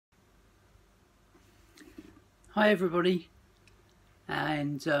Hi everybody,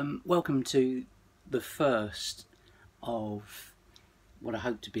 and welcome to the first of what I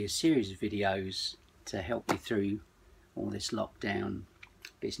hope to be a series of videos to help you through all this lockdown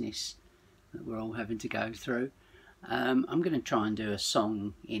business that we're all having to go through. I'm going to try and do a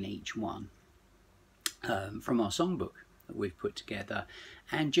song in each one from our songbook that we've put together,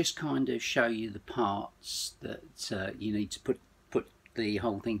 and just kind of show you the parts that you need to put the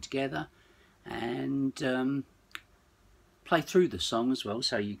whole thing together, and play through the song as well,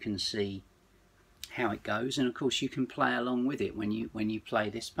 so you can see how it goes, and of course you can play along with it when you play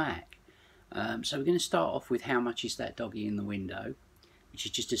this back. So we're going to start off with How Much Is That Doggy in the Window, which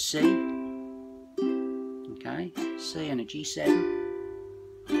is just a C, okay, C and a G7.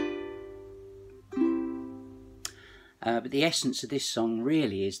 But the essence of this song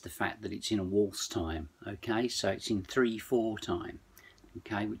really is the fact that it's in a waltz time, okay, so it's in 3/4 time,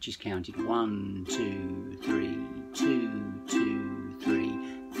 okay, which is counted 1, 2, 3, 2, 2, 3,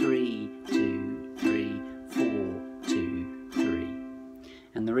 3, 2, 3, 4, 2, 3.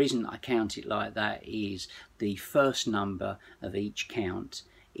 And the reason I count it like that is the first number of each count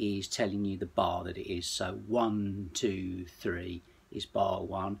is telling you the bar that it is. So 1, 2, 3 is bar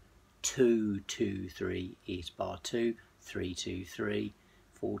 1, 2, 2, 3 is bar 2, 3, 2, 3,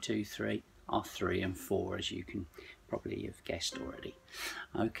 4, 2, 3 are 3 and 4, as you can probably have guessed already.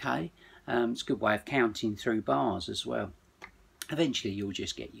 Okay, it's a good way of counting through bars as well. Eventually you'll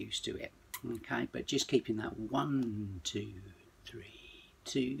just get used to it, okay, but just keeping that 1, 2, 3,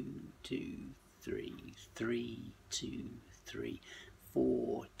 2, 2, 3, 3, 2, 3,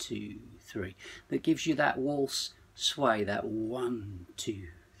 4, 2, 3, that gives you that waltz sway, that 1, 2,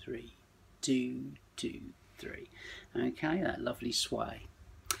 3, 2, 2, 3, okay, that lovely sway.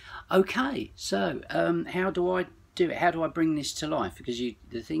 Okay, so how do I do it? How do I bring this to life? Because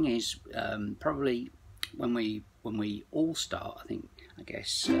the thing is, probably when we all start, I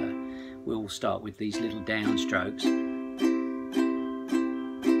guess we'll start with these little downstrokes,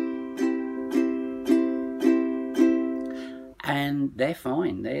 and they're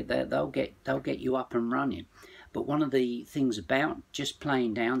fine. They'll get you up and running. But one of the things about just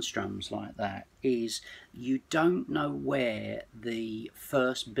playing down strums like that is you don't know where the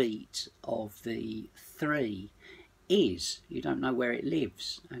first beat of the 3 is. You don't know where it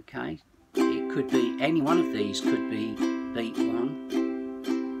lives, okay? It could be, any one of these could be beat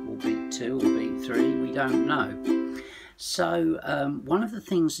 1, or beat 2, or beat 3, we don't know. So one of the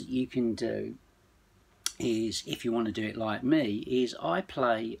things that you can do is, if you want to do it like me, is I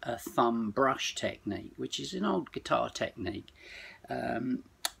play a thumb brush technique, which is an old guitar technique,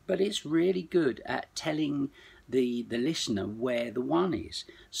 but it's really good at telling the listener where the 1 is.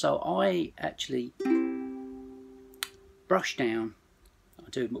 So I actually brush down, I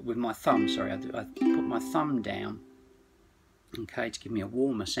do it with my thumb, sorry, I put my thumb down, okay, to give me a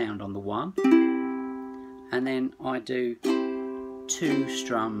warmer sound on the 1, and then I do 2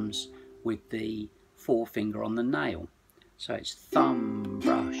 strums with the forefinger on the nail. So it's thumb,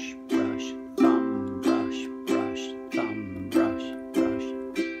 brush, brush, thumb, brush, brush, thumb, brush, brush.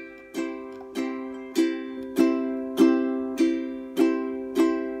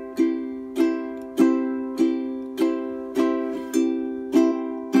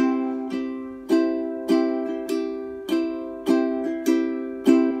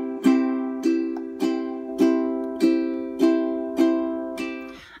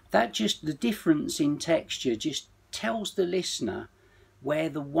 That just, the difference in texture just tells the listener where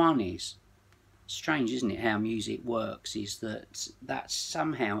the 1 is. Strange, isn't it, how music works, is that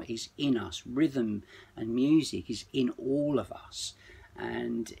somehow is in us. Rhythm and music is in all of us,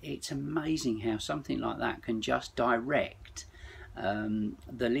 and it's amazing how something like that can just direct the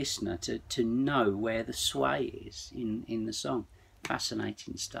listener to know where the sway is in the song.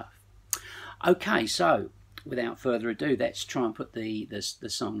 Fascinating stuff. Okay, so without further ado, let's try and put the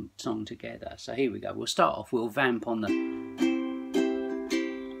song together. So here we go. We'll start off. We'll vamp on the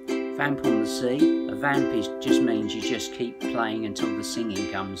C. A vamp just means you just keep playing until the singing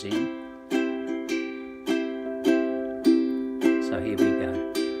comes in. So here we go.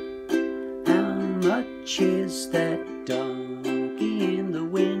 How much is that doggy in the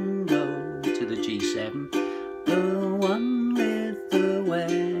window? To the G7. The one with the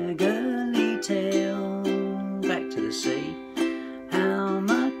waggly tail. Back to the C. How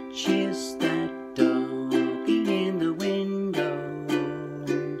much is that doggy in the window?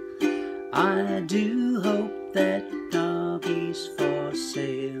 I do hope that doggy's for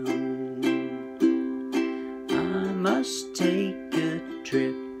sale. I must take a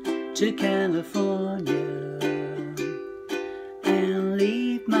trip to California and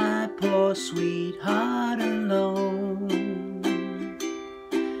leave my poor sweetheart alone.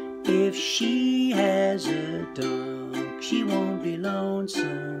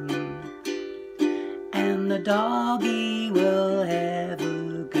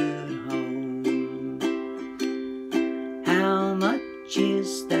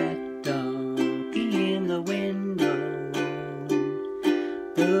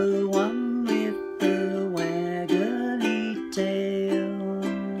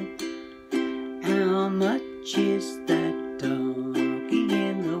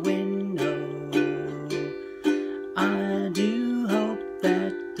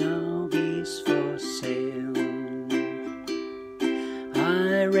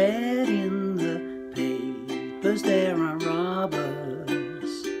 read in the papers there are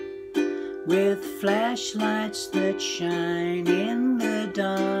robbers with flashlights that shine in the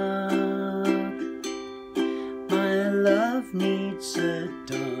dark. My love needs a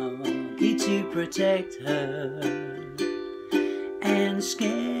doggy to protect her and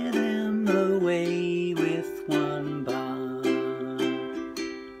scare them away with one bark.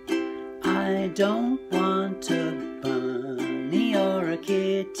 I don't want a bunny or a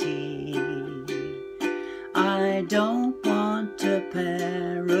kitty. I don't want a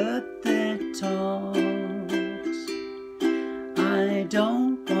parrot that talks. I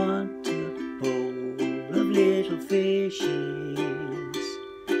don't want a bowl of little fishes.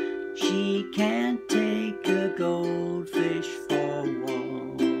 She can't take a goldfish for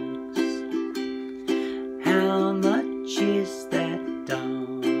walks. How much is that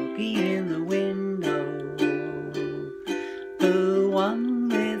doggy in the window? The one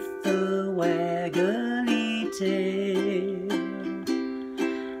with the waggly tail.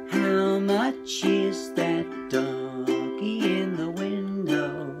 How much is that doggy in the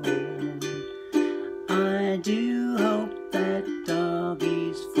window? I do hope that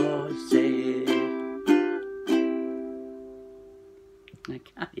doggy's for sale.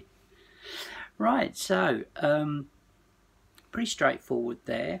 Okay. Right, so pretty straightforward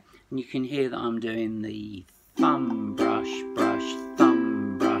there, and you can hear that I'm doing the thumb brush, brush,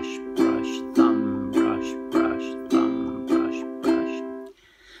 thumb brush, brush, thumb brush, brush, thumb brush, brush.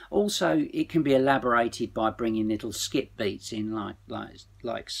 Also, it can be elaborated by bringing little skip beats in, like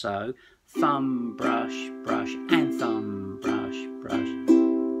so. Thumb brush, brush, and thumb brush, brush.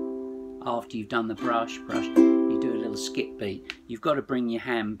 After you've done the brush, brush, you do a little skip beat. You've got to bring your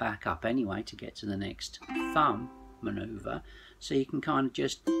hand back up anyway to get to the next thumb maneuver, so you can kind of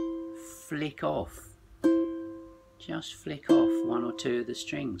just flick off. Just flick off one or two of the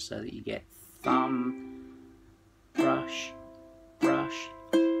strings so that you get thumb, brush, brush,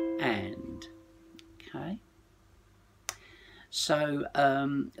 and. Okay. So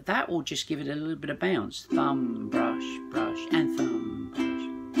that will just give it a little bit of bounce. Thumb, brush, brush, and thumb, brush.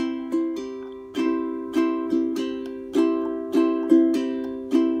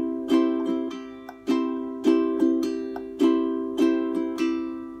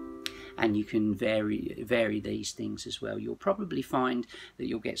 And you can vary these things as well. You'll probably find that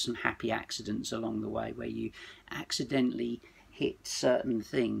you'll get some happy accidents along the way where you accidentally hit certain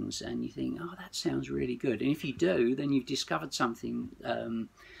things and you think, oh, that sounds really good. And if you do, then you've discovered something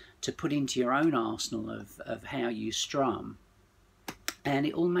to put into your own arsenal of how you strum. And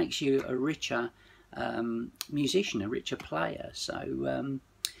it all makes you a richer musician, a richer player. So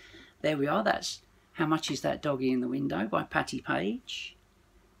there we are. That's How Much Is That Doggy in the Window by Patti Page.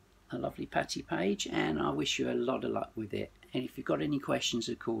 A lovely Patti Page, and I wish you a lot of luck with it. And if you've got any questions,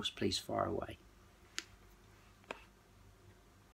 of course, please fire away.